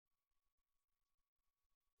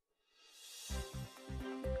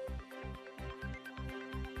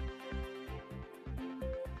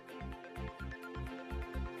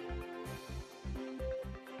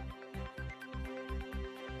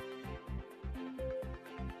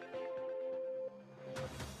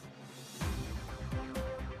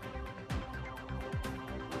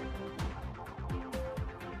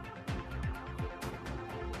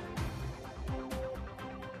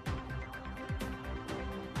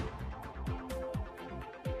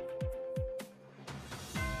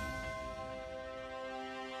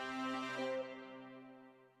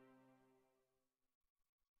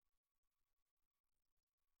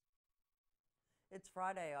It's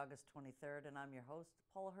Friday, August 23rd, and I'm your host,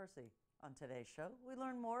 Paula Hersey. On today's show, we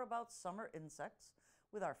learn more about summer insects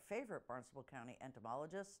with our favorite Barnstable County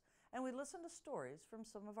entomologists, and we listen to stories from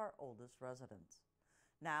some of our oldest residents.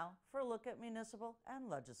 Now, for a look at municipal and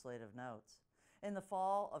legislative notes. In the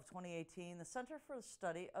fall of 2018, the Center for the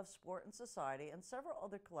Study of Sport and Society and several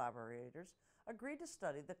other collaborators agreed to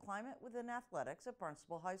study the climate within athletics at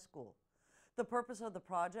Barnstable High School. The purpose of the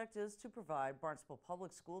project is to provide Barnstable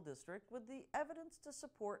Public School District with the evidence to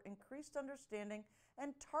support increased understanding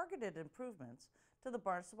and targeted improvements to the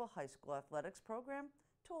Barnstable High School athletics program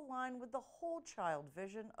to align with the whole child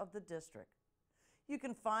vision of the district. You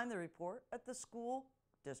can find the report at the school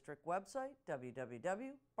district website,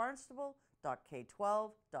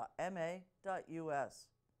 www.barnstable.k12.ma.us.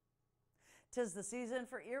 'Tis the season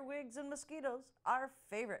for earwigs and mosquitoes. Our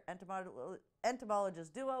favorite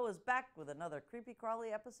entomologist duo is back with another creepy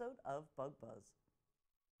crawly episode of Bug Buzz.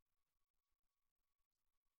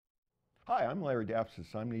 Hi, I'm Larry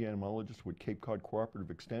Dapsis. I'm the entomologist with Cape Cod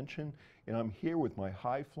Cooperative Extension, and I'm here with my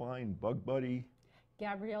high-flying bug buddy,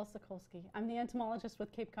 Gabrielle Sokolsky. I'm the entomologist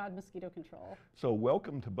with Cape Cod Mosquito Control. So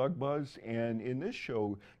welcome to Bug Buzz, and in this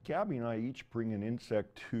show, Gabby and I each bring an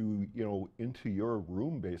insect into your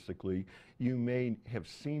room, basically. You may have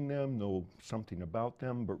seen them, know something about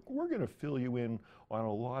them, but we're going to fill you in on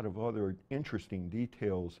a lot of other interesting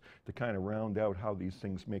details to kind of round out how these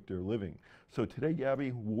things make their living. So today, Gabby,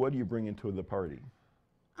 what do you bring into the party?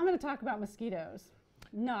 I'm going to talk about mosquitoes.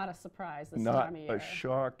 Not a surprise this Not time of year. a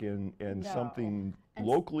shock, and No. something And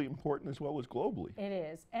locally important as well as globally. It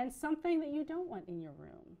is, and something that you don't want in your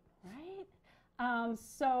room, right?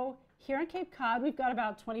 So here on Cape Cod, we've got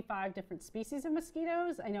about 25 different species of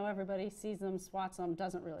mosquitoes. I know everybody sees them, swats them,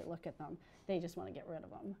 doesn't really look at them. They just want to get rid of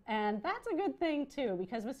them. And that's a good thing too,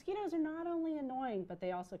 because mosquitoes are not only annoying, but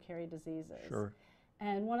they also carry diseases. Sure.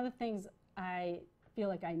 And one of the things I feel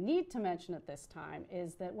like I need to mention at this time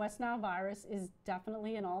is that West Nile virus is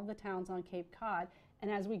definitely in all of the towns on Cape Cod. And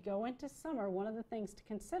as we go into summer, one of the things to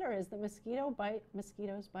consider is that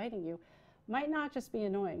mosquitoes biting you might not just be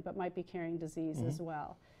annoying, but might be carrying disease as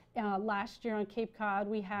well. Last year on Cape Cod,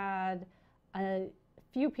 we had a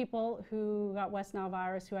few people who got West Nile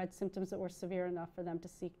virus who had symptoms that were severe enough for them to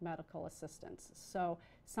seek medical assistance. So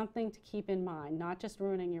something to keep in mind, not just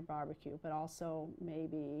ruining your barbecue, but also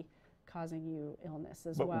maybe causing you illness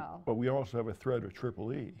as well. But we also have a threat of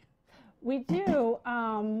triple E. We do,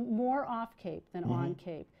 more off Cape than on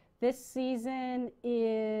Cape. This season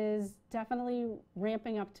is definitely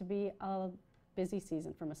ramping up to be a busy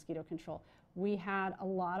season for mosquito control. We had a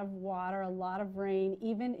lot of water, a lot of rain,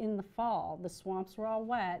 even in the fall. The swamps were all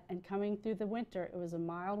wet, and coming through the winter, it was a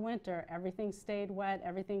mild winter. Everything stayed wet,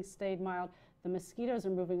 everything stayed mild. The mosquitoes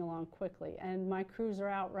are moving along quickly, and my crews are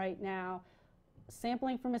out right now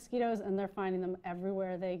sampling for mosquitoes, and they're finding them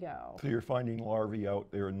everywhere they go. So you're finding larvae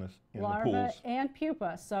out there in the Larvae pools. and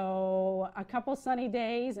pupa. So a couple sunny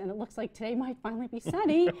days, and it looks like today might finally be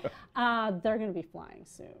sunny. They're going to be flying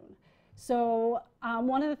soon. So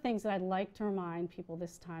one of the things that I'd like to remind people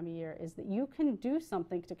this time of year is that you can do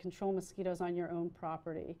something to control mosquitoes on your own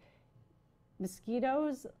property.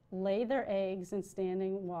 Mosquitoes lay their eggs in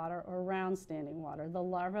standing water or around standing water. The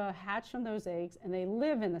larvae hatch from those eggs, and they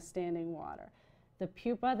live in the standing water. The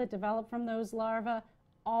pupa that develop from those larvae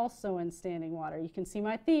also in standing water. You can see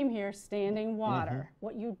my theme here, standing water.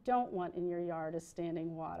 What you don't want in your yard is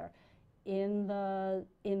standing water. In the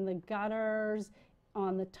gutters,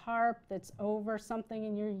 on the tarp that's over something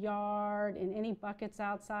in your yard, in any buckets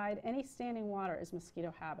outside, any standing water is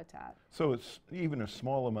mosquito habitat. So it's even a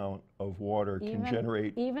small amount of water can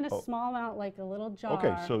generate... Even a small amount, like a little jar,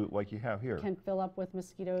 Okay, so like you have here. can fill up with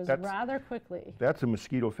mosquitoes rather quickly. That's a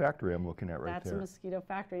mosquito factory I'm looking at right That's there. a mosquito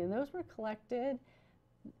factory, and those were collected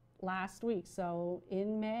last week, so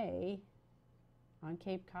in May on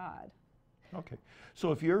Cape Cod. Okay,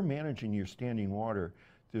 so if you're managing your standing water,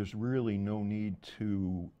 there's really no need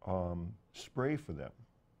to spray for them.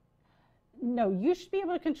 No, you should be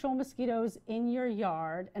able to control mosquitoes in your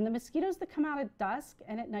yard, and the mosquitoes that come out at dusk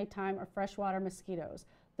and at nighttime are freshwater mosquitoes.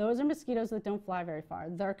 Those are mosquitoes that don't fly very far.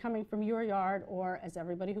 They're coming from your yard, or as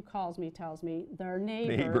everybody who calls me tells me, their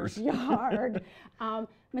neighbor's yard.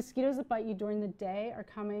 Mosquitoes that bite you during the day are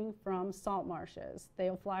coming from salt marshes.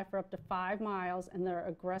 They'll fly for up to 5 miles, and they're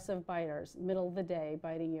aggressive biters, middle of the day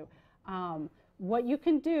biting you. What you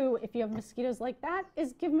can do if you have mosquitoes like that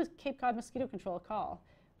is give Cape Cod Mosquito Control a call.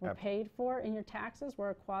 We're paid for in your taxes. We're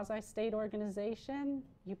a quasi-state organization.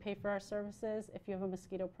 You pay for our services. If you have a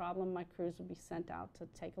mosquito problem, my crews will be sent out to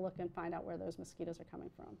take a look and find out where those mosquitoes are coming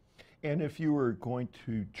from. And if you were going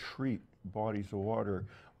to treat bodies of water,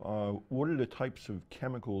 what are the types of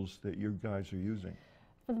chemicals that you guys are using?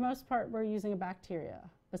 For the most part, we're using a bacteria,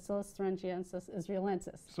 Bacillus thuringiensis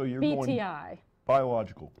israelensis. So you're BTI. going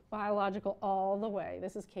biological. Biological all the way.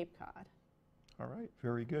 This is Cape Cod. All right,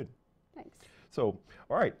 very good. Thanks. So,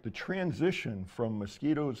 all right, the transition from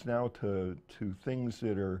mosquitoes now to things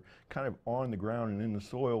that are kind of on the ground and in the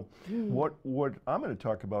soil. What I'm going to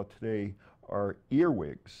talk about today are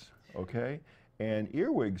earwigs, okay? And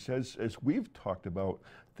earwigs, as we've talked about,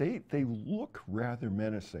 they look rather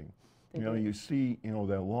menacing. You see,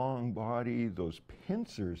 that long body, those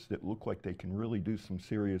pincers that look like they can really do some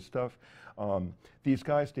serious stuff. These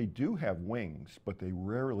guys, they do have wings, but they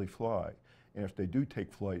rarely fly. And if they do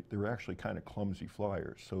take flight, they're actually kind of clumsy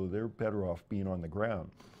flyers, so they're better off being on the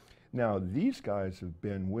ground. Now, these guys have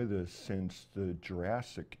been with us since the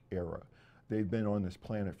Jurassic era. They've been on this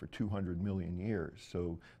planet for 200 million years,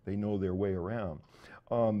 so they know their way around.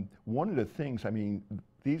 One of the things, I mean,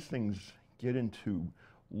 these things get into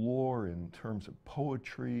lore in terms of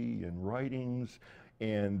poetry and writings,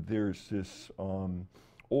 and there's this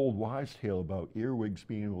old wives' tale about earwigs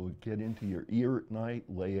being able to get into your ear at night,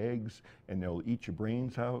 lay eggs, and they'll eat your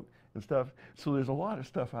brains out and stuff. So there's a lot of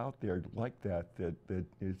stuff out there like that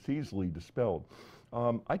it's easily dispelled.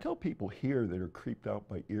 I tell people here that are creeped out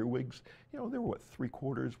by earwigs, they're what,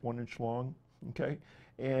 3/4, 1 inch long, okay?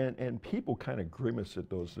 And people kind of grimace at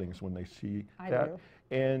those things when they see that. do.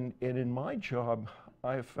 And in my job,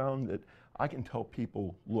 I have found that I can tell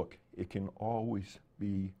people, look, it can always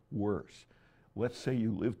be worse. Let's say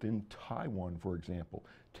you lived in Taiwan, for example.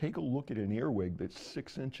 Take a look at an earwig that's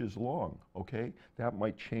 6 inches long, okay? That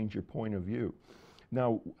might change your point of view.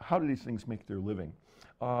 Now, how do these things make their living?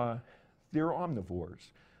 They're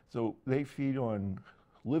omnivores. So they feed on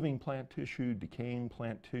living plant tissue, decaying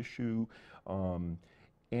plant tissue,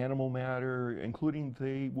 animal matter, including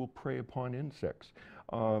they will prey upon insects.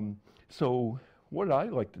 So what I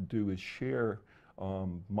like to do is share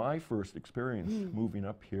my first experience moving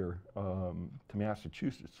up here to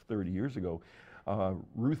Massachusetts 30 years ago.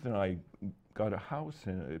 Ruth and I got a house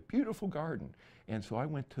and a beautiful garden. And so I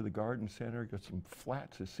went to the garden center, got some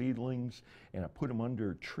flats of seedlings, and I put them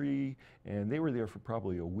under a tree, and they were there for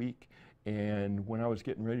probably a week. And when I was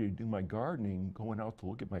getting ready to do my gardening, going out to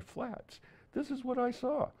look at my flats, this is what I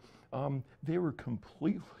saw. They were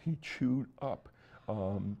completely chewed up.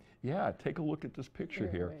 Yeah, take a look at this picture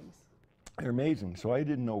here. They're amazing. So I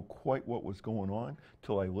didn't know quite what was going on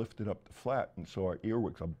till I lifted up the flat and saw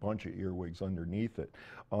earwigs, a bunch of earwigs underneath it.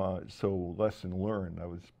 So lesson learned. I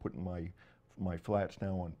was putting my flats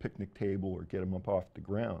now on picnic table or get them up off the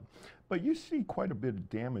ground. But you see quite a bit of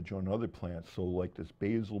damage on other plants. So like this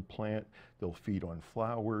basil plant, they'll feed on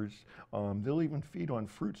flowers. They'll even feed on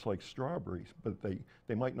fruits like strawberries, but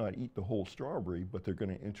they might not eat the whole strawberry, but they're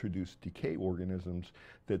going to introduce decay organisms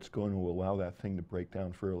that's going to allow that thing to break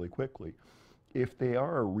down fairly quickly. If they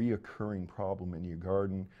are a reoccurring problem in your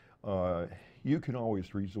garden, you can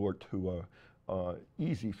always resort to a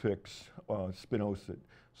easy fix, spinosad.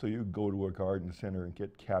 So you go to a garden center and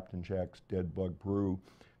get Captain Jack's Dead Bug Brew.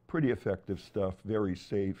 Pretty effective stuff, very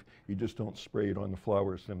safe. You just don't spray it on the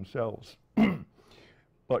flowers themselves.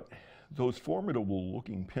 But those formidable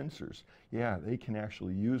looking pincers, yeah, they can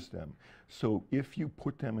actually use them. So if you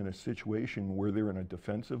put them in a situation where they're in a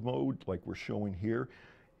defensive mode, like we're showing here,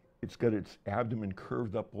 it's got its abdomen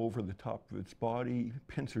curved up over the top of its body,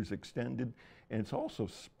 pincers extended, and it's also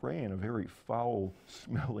spraying a very foul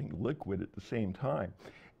smelling liquid at the same time.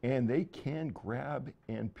 And they can grab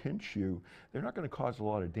and pinch you. They're not going to cause a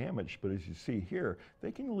lot of damage, but as you see here,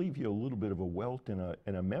 they can leave you a little bit of a welt and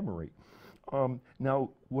a memory. Now,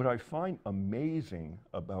 what I find amazing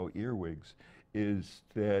about earwigs is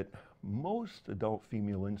that most adult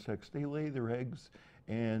female insects, they lay their eggs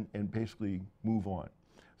and basically move on.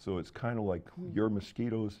 So it's kind of like your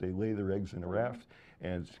mosquitoes, they lay their eggs in a raft,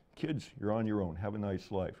 and as kids, you're on your own, have a nice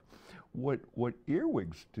life. What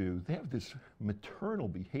earwigs do, they have this maternal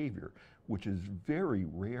behavior, which is very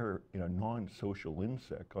rare in a non-social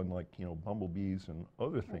insect, unlike, bumblebees and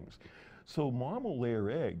other things. So mom will lay her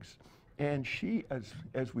eggs, and she,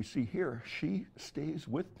 as we see here, she stays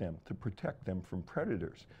with them to protect them from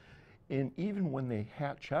predators. And even when they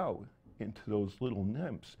hatch out into those little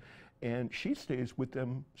nymphs, and she stays with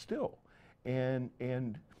them still. And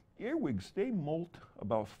earwigs, they molt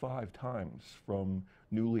about 5 times from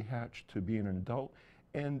newly hatched to being an adult,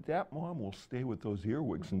 and that mom will stay with those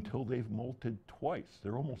earwigs until they've molted twice.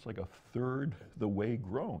 They're almost like 1/3 the way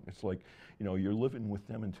grown. It's like, you're living with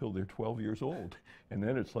them until they're 12 years old, and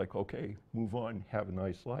then it's like, okay, move on, have a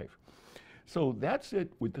nice life. So that's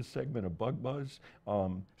it with this segment of Bug Buzz.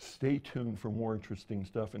 Stay tuned for more interesting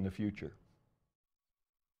stuff in the future.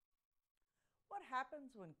 What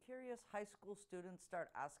happens when curious high school students start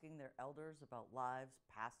asking their elders about lives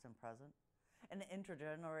past and present? An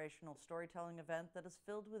intergenerational storytelling event that is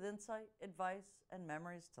filled with insight, advice, and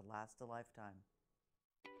memories to last a lifetime.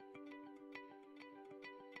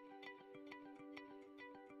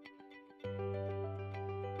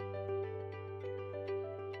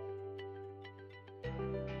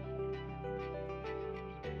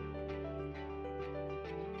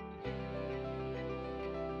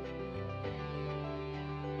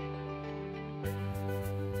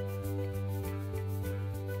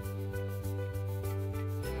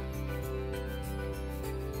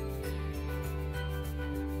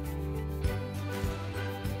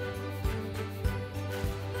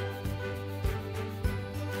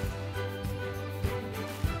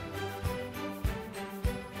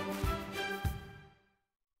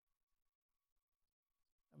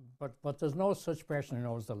 But there's no such person who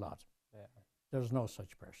knows a lot. Yeah. There's no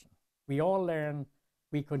such person. We all learn,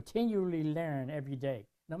 we continually learn every day.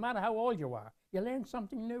 No matter how old you are, you learn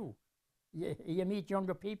something new. You meet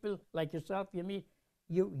younger people like yourself, you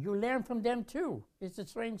learn from them too. It's a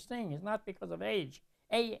strange thing. It's not because of age.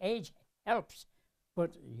 Age helps,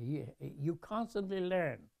 but you constantly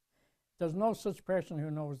learn. There's no such person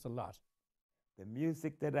who knows a lot. The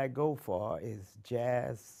music that I go for is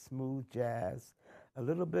jazz, smooth jazz, a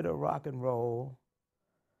little bit of rock and roll,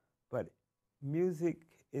 but music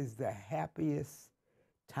is the happiest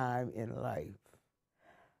time in life.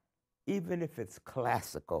 Even if it's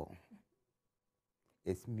classical,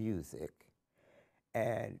 it's music.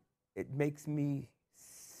 And it makes me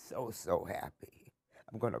so happy.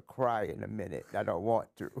 I'm gonna cry in a minute, I don't want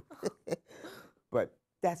to. But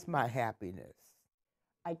that's my happiness.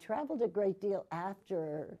 I traveled a great deal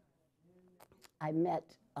after I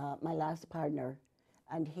met my last partner,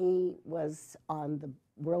 and he was on the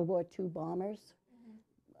World War II bombers,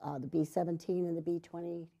 the B-17 and the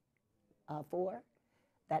B-24,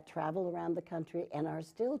 that travel around the country and are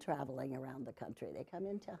still traveling around the country. They come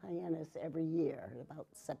into Hyannis every year, about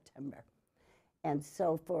September. And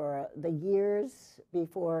so for the years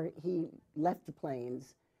before he left the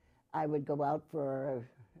planes, I would go out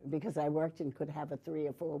because I worked and could have a 3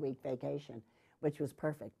 or 4 week vacation, which was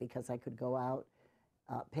perfect because I could go out,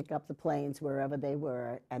 pick up the planes wherever they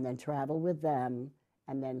were, and then travel with them,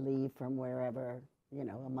 and then leave from wherever,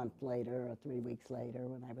 a month later or 3 weeks later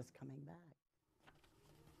when I was coming back.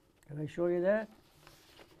 Can I show you that?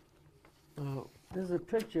 This is a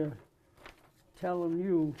picture telling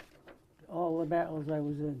you all the battles I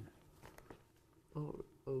was in. Oh,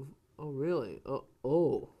 really?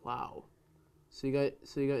 Oh, wow. So you got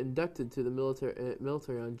inducted to the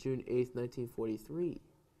military on June 8th, 1943.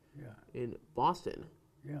 Yeah. In Boston.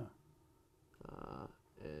 Yeah.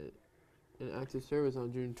 And in active service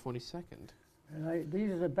on June 22nd. And these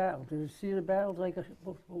are the battles. Did you see the battles I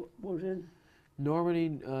was in?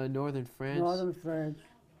 Normandy, northern France. Northern France.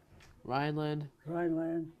 Rhineland.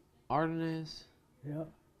 Ardennes. Yeah.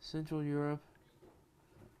 Central Europe.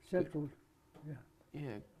 Central. Yeah.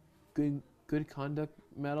 Yeah. Good conduct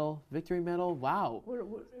medal, victory medal. Wow.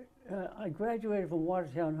 I graduated from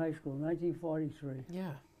Watertown High School in 1943.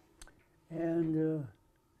 Yeah. And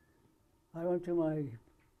I went to my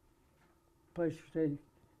place to stay,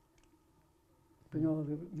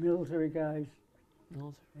 the military guys.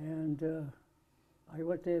 And I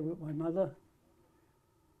went there with my mother,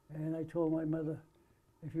 and I told my mother,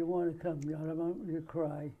 if you want to come, I don't want you to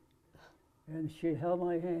cry. And she held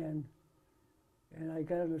my hand, and I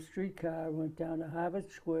got on a streetcar, went down to Harvard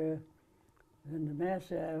Square, then to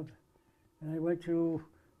Mass Ave, and I went to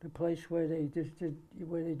the place where they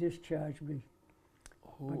discharged me.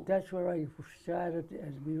 Oh. But that's where I started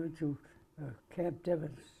as we went to Camp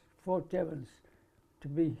Devens, Fort Devens, to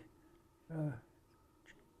be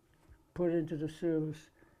put into the service.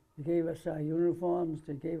 They gave us our uniforms,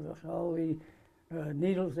 they gave us all the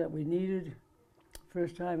needles that we needed.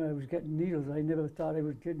 First time I was getting needles, I never thought I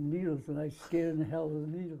was getting needles, and I was scared in the hell of the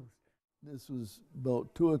needles. This was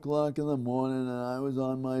about 2 o'clock in the morning, and I was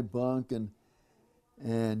on my bunk and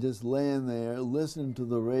just laying there listening to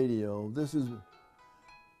the radio. This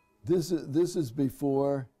is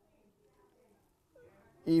before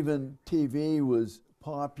even TV was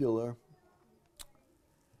popular.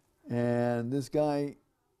 And this guy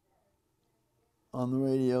on the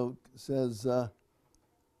radio says,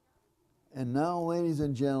 and now, ladies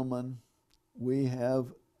and gentlemen, we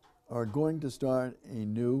are going to start a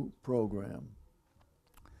new program.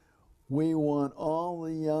 We want all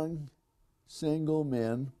the young single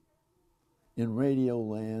men in radio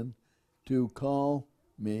land to call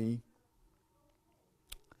me,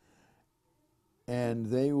 and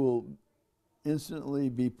they will instantly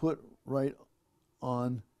be put right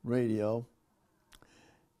on radio.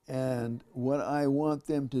 And what I want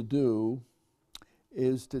them to do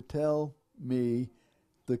is to tell me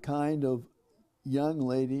the kind of young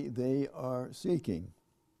lady they are seeking.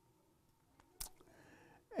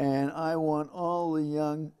 And I want all the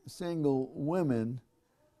young single women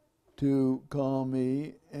to call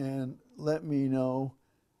me and let me know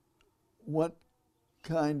what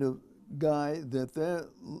kind of guy that they're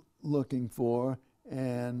looking for,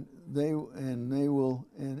 and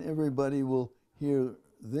everybody will hear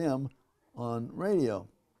them on radio.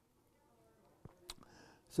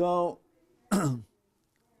 So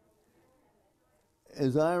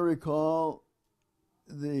as I recall,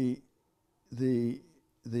 it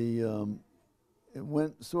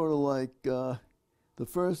went sort of like the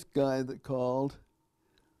first guy that called,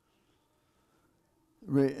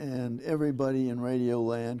 and everybody in Radio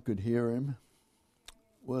Land could hear him,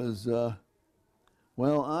 was,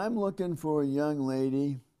 well, I'm looking for a young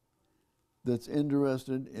lady that's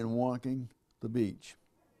interested in walking the beach.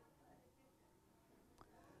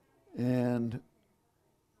 And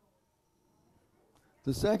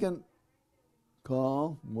the second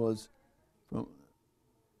call was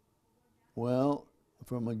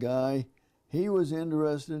from a guy. He was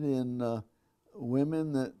interested in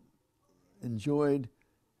women that enjoyed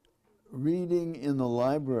reading in the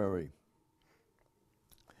library.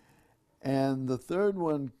 And the third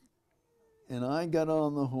one, and I got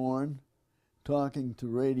on the horn talking to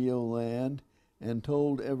Radio Land and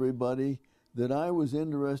told everybody that I was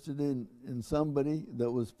interested in somebody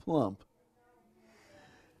that was plump.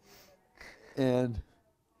 And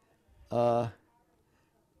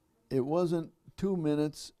it wasn't 2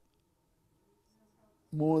 minutes,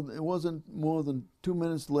 it wasn't more than 2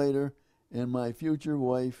 minutes later, and my future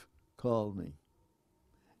wife called me.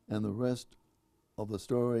 And the rest of the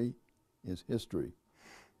story is history.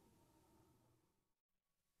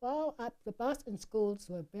 Well, the Boston schools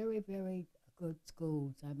were very, very good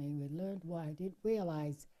schools. I mean, we learned why. I didn't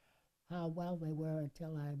realize how well they were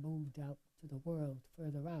until I moved out to the world,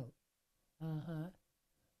 further out.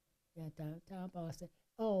 Yeah, downtown Boston.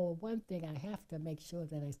 Oh, one thing I have to make sure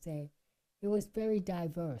that I say, it was very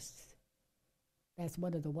diverse. That's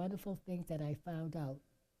one of the wonderful things that I found out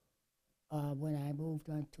when I moved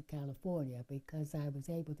on to California, because I was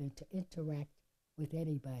able to interact with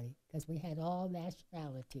anybody, because we had all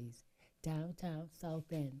nationalities, downtown,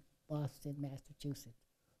 South End, Boston, Massachusetts,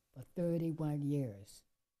 for 31 years.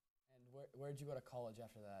 And where did you go to college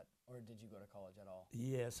after that, or did you go to college at all?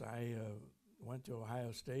 Yes, I went to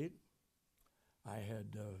Ohio State. I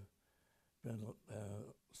had been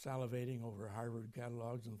salivating over Harvard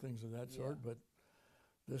catalogs and things of that sort, but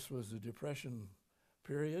this was the Depression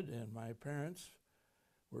period, and my parents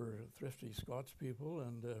were thrifty Scots people,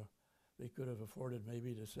 and they could have afforded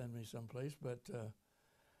maybe to send me someplace, but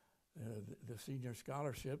the senior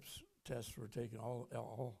scholarships tests were taken.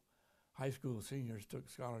 All high school seniors took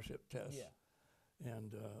scholarship tests,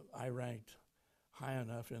 and I ranked high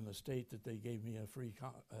enough in the state that they gave me a free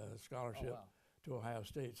scholarship to Ohio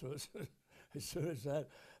State. So as soon as that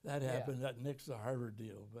happened, that nixed the Harvard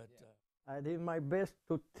deal. But I did my best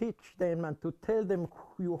to teach them and to tell them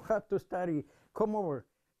you have to study. Come over.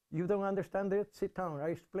 You don't understand it? Sit down. I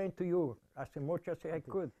explained to you as much as I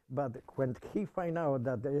could. But when he found out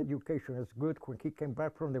that the education is good, when he came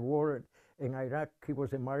back from the war in Iraq, he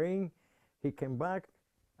was a Marine. He came back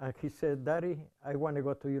and he said, Daddy, I want to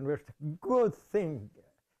go to university. Good thing.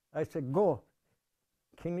 I said, go.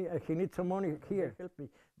 He needs some money here, help me.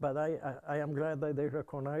 But I am glad that they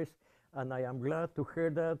recognize, and I am glad to hear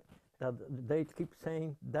that they keep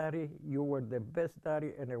saying, Daddy, you were the best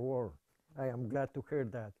daddy in the world. I am glad to hear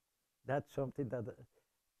that. That's something that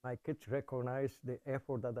my kids recognize the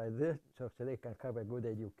effort that I did so they can have a good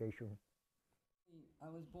education. I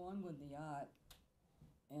was born with the art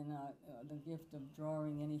and the gift of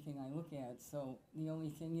drawing anything I look at. So the only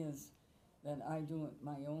thing is that I do it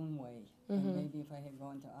my own way. And maybe if I had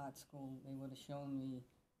gone to art school, they would have shown me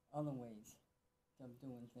other ways of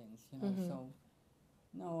doing things, you know. So,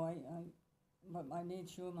 no, but I made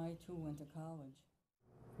sure my two went to college.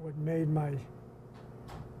 What made my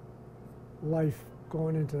life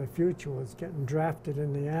going into the future was getting drafted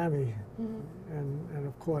in the Army. And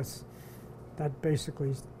of course, that basically,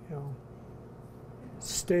 you know,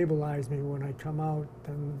 stabilized me when I come out.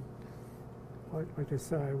 And like I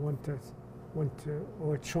said, I went to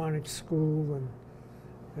electronic school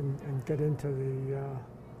and get into the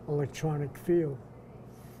electronic field.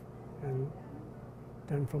 And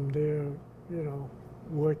then from there, you know,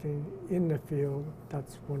 working in the field,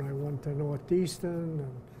 that's when I went to Northeastern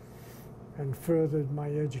and furthered my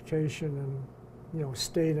education and, you know,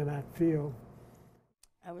 stayed in that field.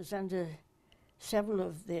 I was under several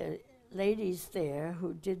of the ladies there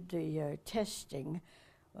who did the testing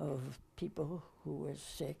of people who were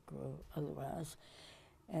sick or otherwise,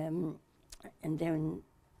 and then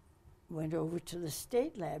went over to the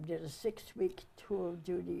state lab, did a 6-week tour of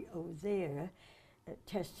duty over there,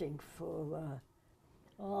 testing for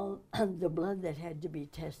all the blood that had to be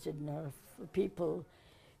tested in order for people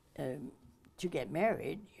to get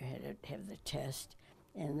married. You had to have the test,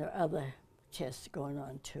 and there are other tests going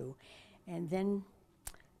on too. And then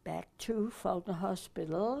back to Faulkner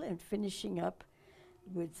Hospital and finishing up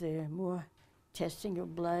with more testing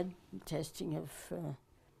of blood, testing of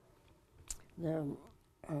the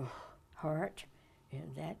heart. We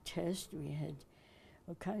had that test. We had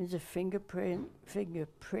all kinds of finger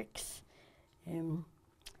pricks, and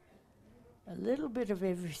a little bit of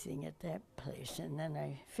everything at that place. And then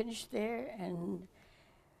I finished there, and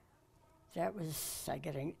that was,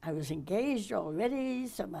 I was engaged already,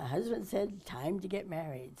 so my husband said, time to get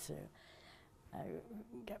married. So I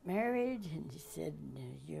got married, and he said,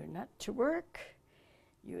 you're not to work,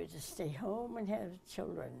 you were to stay home and have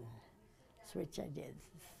children. So which I did,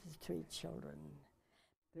 3 children.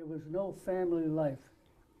 There was no family life,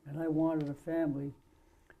 and I wanted a family.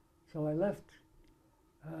 So I left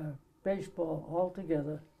baseball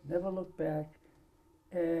altogether, never looked back,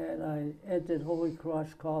 and I entered Holy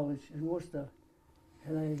Cross College in Worcester.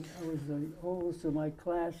 And I was the oldest of my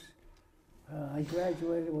class. I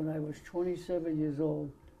graduated when I was 27 years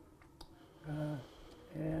old.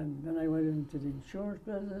 And then I went into the insurance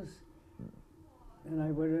business, and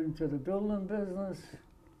I went into the building business,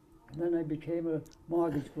 and then I became a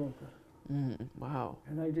mortgage broker. Wow.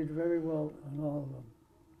 And I did very well on all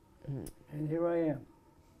of them. And here I am,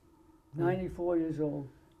 94 years old,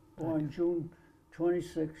 born June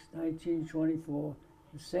 26, 1924,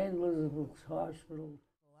 in St. Elizabeth's Hospital.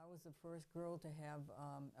 Well, I was the first girl to have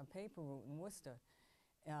a paper route in Worcester.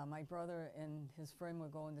 My brother and his friend were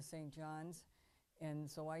going to St. John's, and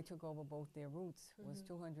so I took over both their routes. It was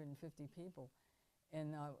 250 people.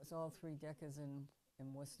 And it was all 3 deckers in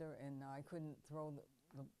Worcester, and I couldn't throw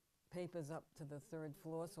the papers up to the 3rd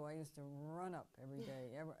floor, so I used to run up every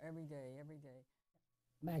day, every day.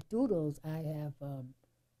 My doodles, I have,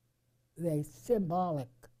 they're symbolic,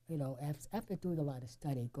 you know, after doing a lot of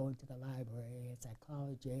study, going to the library and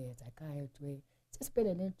psychology and psychiatry. It's just been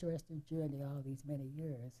an interesting journey all these many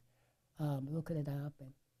years, looking it up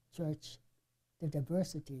and church, the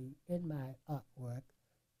diversity in my artwork.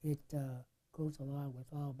 It goes along with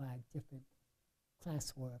all my different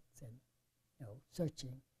classworks and, you know,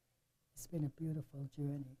 searching. It's been a beautiful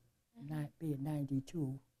journey, not being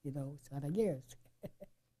 92, you know, it's other years.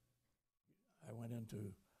 I went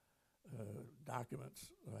into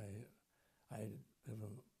documents. I have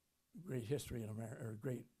a great history in America, or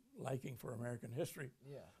great liking for American history,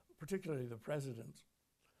 particularly the presidents.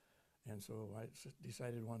 And so I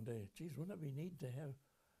decided one day, geez, wouldn't it be neat to have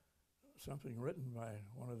something written by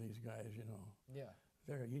one of these guys, you know? Yeah.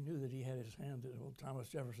 There, you knew that he had his hand, old Thomas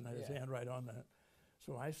Jefferson had his hand right on that.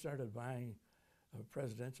 So I started buying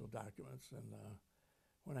presidential documents, and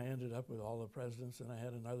when I ended up with all the presidents, and I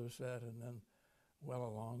had another set, and then well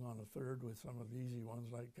along on a 3rd with some of the easy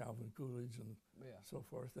ones like Calvin Coolidge and so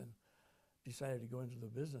forth, and decided to go into the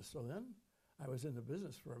business. So then I was in the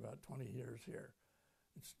business for about 20 years here.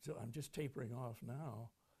 I'm just tapering off now.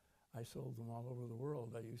 I sold them all over the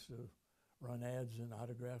world. I used to run ads in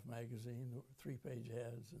Autograph magazine, 3-page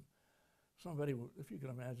ads. And somebody, if you can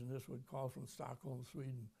imagine this, would call from Stockholm,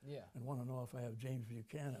 Sweden, and want to know if I have James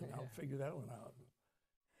Buchanan. I'll figure that one out.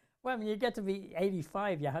 Well, when you get to be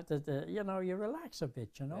 85, you have to, you know, you relax a bit,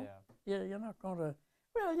 you know? You're not going to,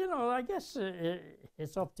 well, you know, I guess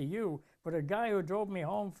it's up to you. But a guy who drove me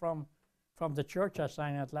home from the church I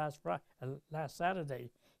sang at last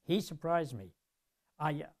Saturday, he surprised me.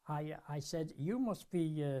 I said, you must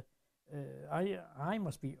be, I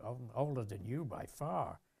must be older than you by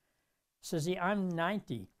far. Says he, I'm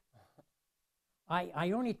 90.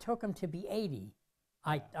 I only took him to be 80.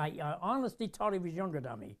 I honestly thought he was younger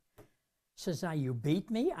than me. Says, you beat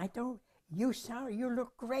me? I don't, you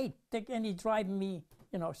look great. And he driving me,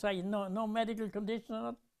 you know, say no medical condition.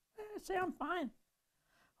 I say, I'm fine.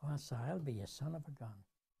 Well, so I'll be a son of a gun.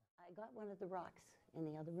 I got one of the rocks in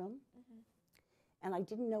the other room, and I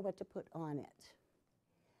didn't know what to put on it.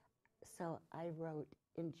 So I wrote,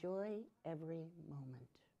 enjoy every moment.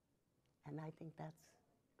 And I think that's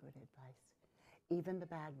good advice. Even the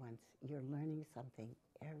bad ones, you're learning something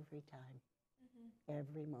every time,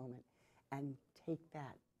 every moment. and take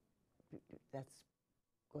that. That's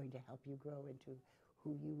going to help you grow into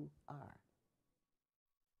who you are.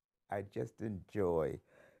 I just enjoy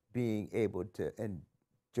being able to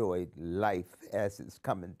enjoy life as it's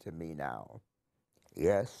coming to me now.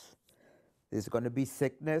 Yes, there's going to be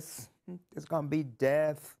sickness, there's going to be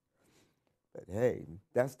death, but hey,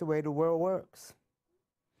 that's the way the world works.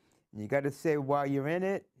 You got to say while you're in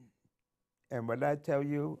it, and what I tell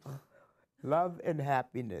you, love and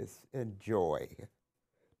happiness and joy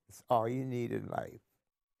is all you need in life.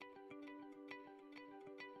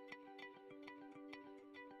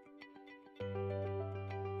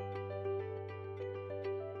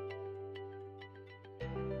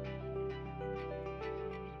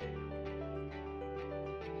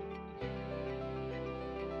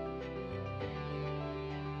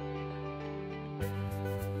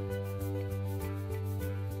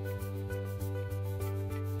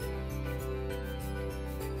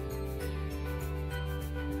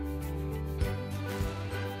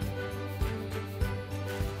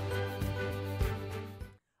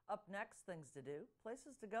 Up next, things to do,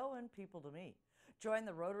 places to go, and people to meet. Join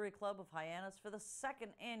the Rotary Club of Hyannis for the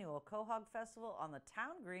second annual Quahog Festival on the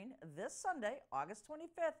Town Green this Sunday, August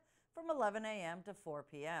 25th from 11 a.m. to 4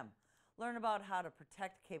 p.m. Learn about how to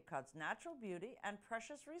protect Cape Cod's natural beauty and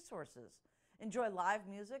precious resources. Enjoy live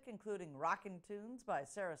music, including rockin' tunes by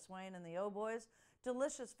Sarah Swain and the O-Boys,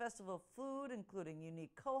 delicious festival food, including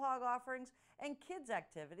unique Quahog offerings, and kids'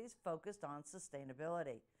 activities focused on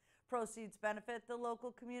sustainability. Proceeds benefit the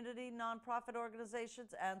local community, nonprofit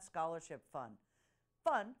organizations, and scholarship fund.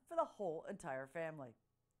 Fun for the whole entire family.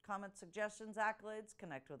 Comments, suggestions, accolades,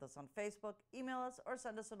 connect with us on Facebook, email us, or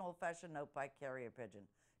send us an old-fashioned note by carrier pigeon.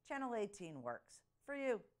 Channel 18 works. For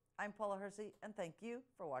you, I'm Paula Hersey, and thank you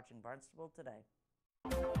for watching Barnstable Today.